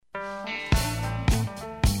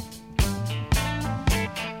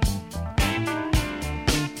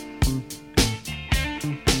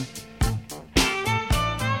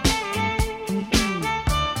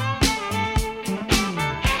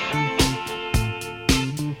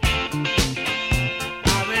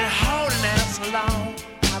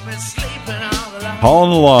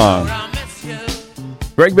Hauling along.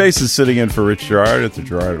 Greg Bass is sitting in for Rich Gerard at the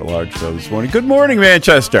Gerard at Large show this morning. Good morning,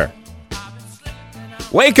 Manchester.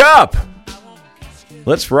 Wake up.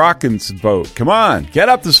 Let's rock and vote. Come on, get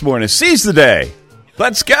up this morning. Seize the day.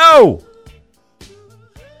 Let's go.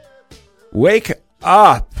 Wake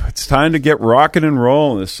up. It's time to get rocking and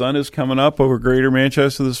rolling. The sun is coming up over Greater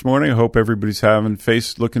Manchester this morning. I hope everybody's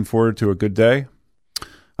looking forward to a good day.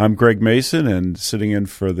 I'm Greg Mason, and sitting in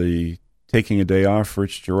for the taking a day off for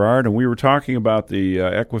Rich Gerard, and we were talking about the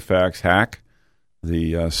Equifax hack,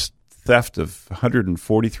 the theft of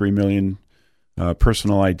 143 million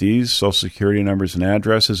personal IDs, Social Security numbers, and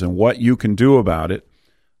addresses, and what you can do about it.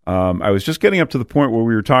 I was just getting up to the point where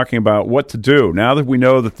we were talking about what to do. Now that we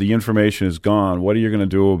know that the information is gone, what are you going to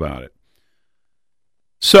do about it?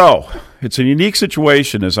 So, it's a unique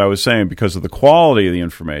situation, as I was saying, because of the quality of the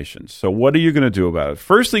information. So what are you going to do about it?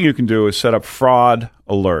 First thing you can do is set up fraud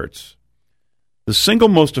alerts. The single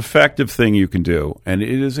most effective thing you can do, and it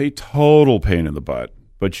is a total pain in the butt,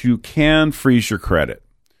 but you can freeze your credit.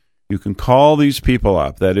 You can call these people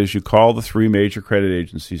up. That is, you call the three major credit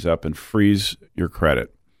agencies up and freeze your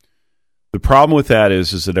credit. The problem with that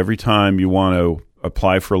is that every time you want to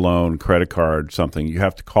apply for a loan, credit card, something, you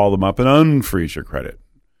have to call them up and unfreeze your credit.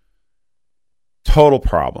 Total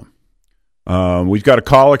problem. We've got a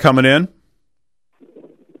caller coming in.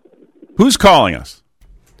 Who's calling us?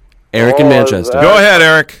 Eric in Manchester. Go ahead,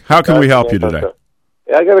 Eric. How can we help you today?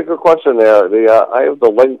 Yeah, I got a good question there. I have the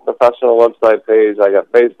Link Professional website page. I got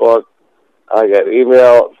Facebook. I got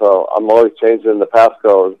email. So I'm always changing the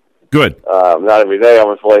passcode. Good. Not every day,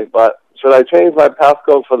 obviously. But should I change my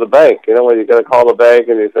passcode for the bank? You know, when you got to call the bank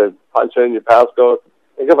and you said, punch in your passcode.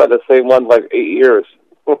 I think I've had the same one like 8 years.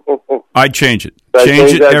 I'd change it.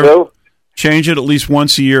 Change it at least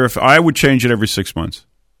once a year. If I would change it every 6 months.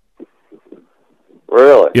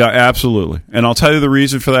 Really? Yeah, absolutely. And I'll tell you the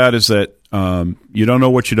reason for that is that you don't know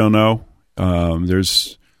what you don't know. I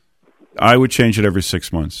would change it every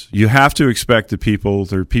 6 months. You have to expect that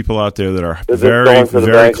there are people out there that are very,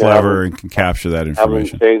 very clever and can capture that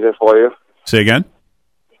information. Have them change it for you? Say again?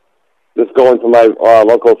 Just go into my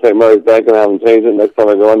local St. Mary's Bank and have them change it next time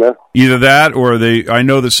I go in there? Either that or I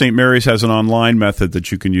know that St. Mary's has an online method that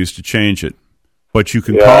you can use to change it. But you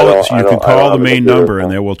can call the main number,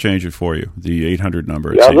 and they will change it for you, the 800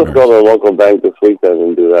 number. Yeah, I'll just go to the local bank this weekend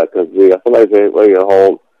and do that, because sometimes they get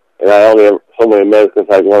hold, and I only have so many minutes because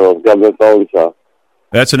I have one of those government phones. So.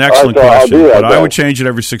 That's an excellent question, but I would change it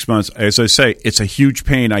every 6 months. As I say, it's a huge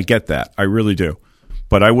pain. I get that. I really do.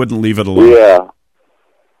 But I wouldn't leave it alone. Yeah,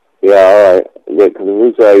 all right. Yeah, because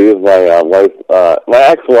usually I use my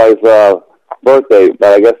ex-wife's birthday, but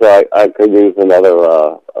I guess I could use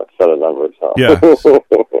another set of numbers. So. Yeah.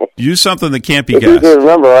 Use something that can't be guessed. You can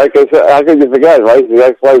remember, right? How could you forget, right? It's the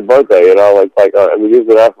ex-wife's birthday, and we use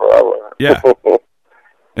it that forever. Yeah.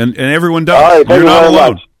 And everyone does. All right, You're not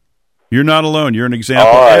alone. Much. You're not alone. You're an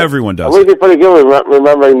example. Right. Everyone does. I'm really pretty good with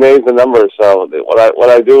remembering names and numbers. So what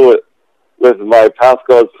I do with my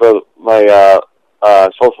passcodes for my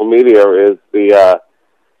social media is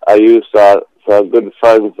I use some good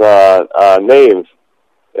friends' names.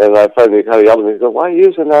 And my friend, he kind of yelled at me. He goes, "Why are you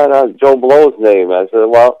using that Joe Blow's name?" I said,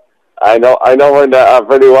 "Well, I know her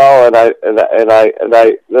pretty well, and I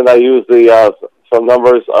use the some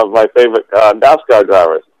numbers of my favorite NASCAR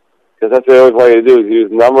drivers, because that's the only way to do is use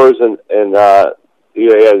numbers and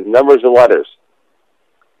numbers and letters."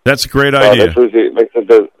 That's a great idea. That usually makes a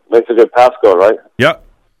good passcode, right? Yep.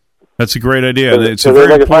 That's a great idea. It's a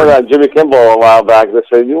very important. I Jimmy Kimball a while back. They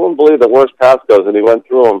said, "You wouldn't believe the worst passcodes," and he went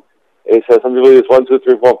through them. And he said, "Some people use 1, 2,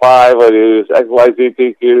 3, 4, 5, or you use X, Y, Z,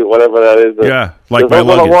 P, Q, whatever that is." Yeah, like my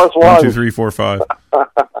luggage. 1, 2, 3, 4, 5. All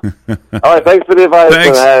right, thanks for the advice.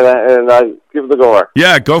 Thanks. And give it a go.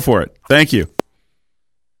 Yeah, go for it. Thank you.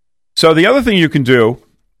 So the other thing you can do,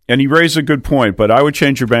 and you raised a good point, but I would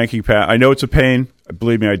change your banking pass. I know it's a pain.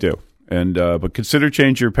 Believe me, I do. But consider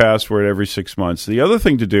changing your password every 6 months. The other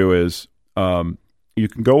thing to do is you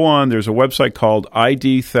can go on. There's a website called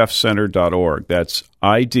idtheftcenter.org. That's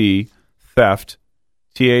idtheft,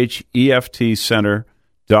 THEFT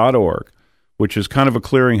center.org, which is kind of a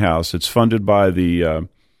clearinghouse. It's funded by the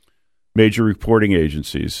major reporting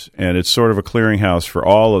agencies, and it's sort of a clearinghouse for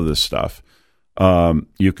all of this stuff.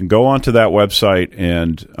 You can go onto that website,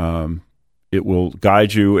 and it will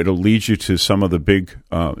guide you. It'll lead you to some of the big.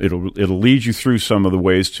 It'll lead you through some of the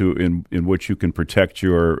ways in which you can protect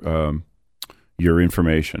your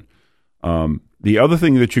information. The other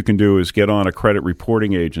thing that you can do is get on a credit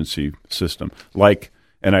reporting agency system, like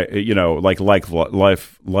LifeLock.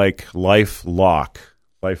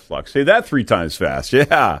 Say that 3 times fast.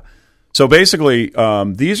 Yeah. So basically,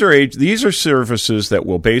 these are services that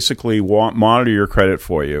will basically monitor your credit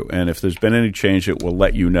for you, and if there's been any change, it will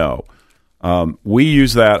let you know. We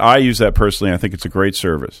use that. I use that personally. I think it's a great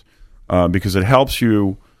service because it helps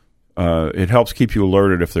you. It helps keep you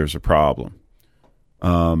alerted if there's a problem.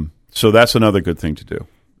 So that's another good thing to do.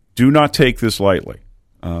 Do not take this lightly.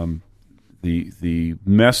 The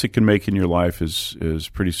mess it can make in your life is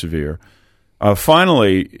pretty severe.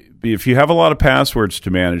 Finally, if you have a lot of passwords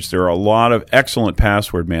to manage, there are a lot of excellent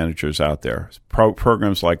password managers out there.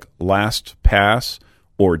 Programs like LastPass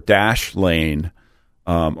or Dashlane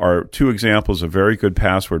are two examples of very good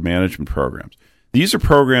password management programs. These are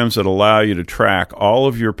programs that allow you to track all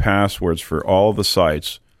of your passwords for all the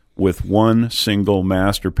sites with one single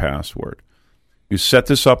master password. You set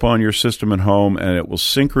this up on your system at home, and it will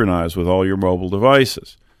synchronize with all your mobile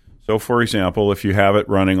devices. So, for example, if you have it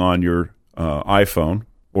running on your iPhone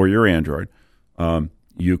or your Android,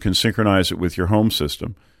 you can synchronize it with your home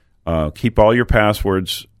system. Keep all your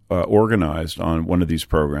passwords organized on one of these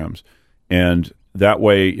programs, and that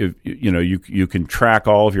way, you can track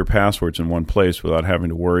all of your passwords in one place without having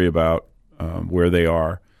to worry about where they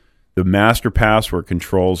are. The master password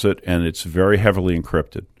controls it, and it's very heavily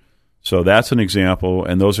encrypted. So that's an example,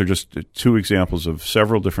 and those are just two examples of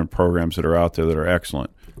several different programs that are out there that are excellent.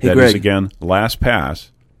 Hey, that Greg. is, again, LastPass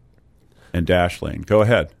and Dashlane. Go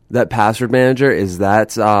ahead. That password manager, is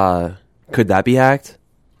that, could that be hacked?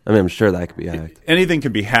 I mean, I'm sure that could be hacked. Anything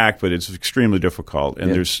can be hacked, but it's extremely difficult,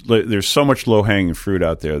 and there's so much low-hanging fruit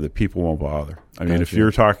out there that people won't bother. I mean, if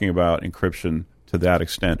you're talking about encryption to that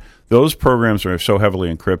extent, those programs are so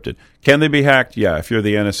heavily encrypted. Can they be hacked? Yeah. If you're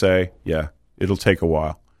the NSA, yeah, it'll take a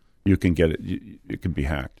while. You can get it. It can be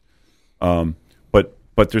hacked.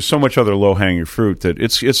 But there's so much other low-hanging fruit that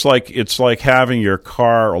it's like having your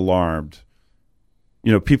car alarmed.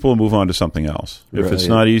 People will move on to something else. If it's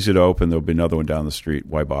not easy to open, there'll be another one down the street.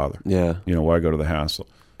 Why bother? Yeah. Why go to the hassle?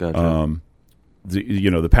 Gotcha.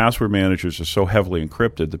 The password managers are so heavily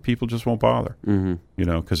encrypted that people just won't bother. Mm-hmm.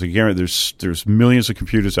 Because again, there's millions of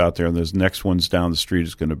computers out there, and the next one's down the street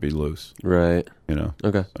is going to be loose. Right.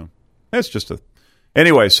 Okay. So that's just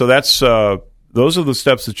anyway. So that's those are the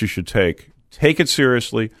steps that you should take. Take it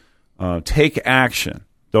seriously. Take action.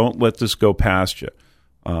 Don't let this go past you.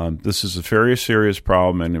 This is a very serious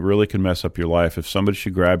problem, and it really can mess up your life. If somebody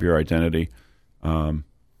should grab your identity, again,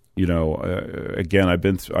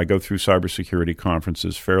 I go through cybersecurity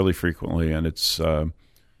conferences fairly frequently, and it's,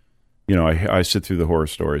 I sit through the horror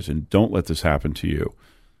stories, and don't let this happen to you.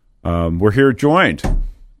 We're here joined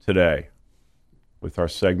today with our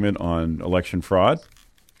segment on election fraud.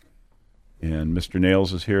 And Mr.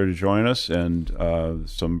 Nails is here to join us, and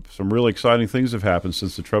some really exciting things have happened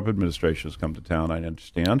since the Trump administration has come to town, I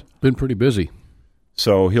understand. Been pretty busy.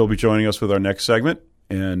 So he'll be joining us with our next segment.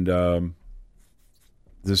 And I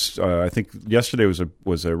think yesterday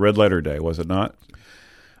was a red letter day, was it not?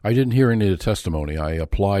 I didn't hear any of the testimony. I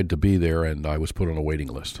applied to be there, and I was put on a waiting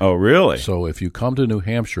list. Oh, really? So if you come to New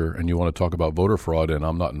Hampshire and you want to talk about voter fraud and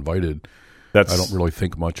I'm not invited, I don't really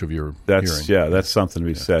think much of your hearing. Yeah, that's something to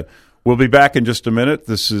be said. We'll be back in just a minute.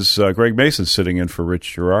 This is Greg Mason sitting in for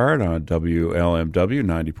Rich Girard on WLMW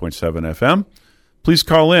 90.7 FM. Please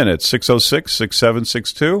call in at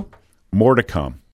 606-6762. More to come.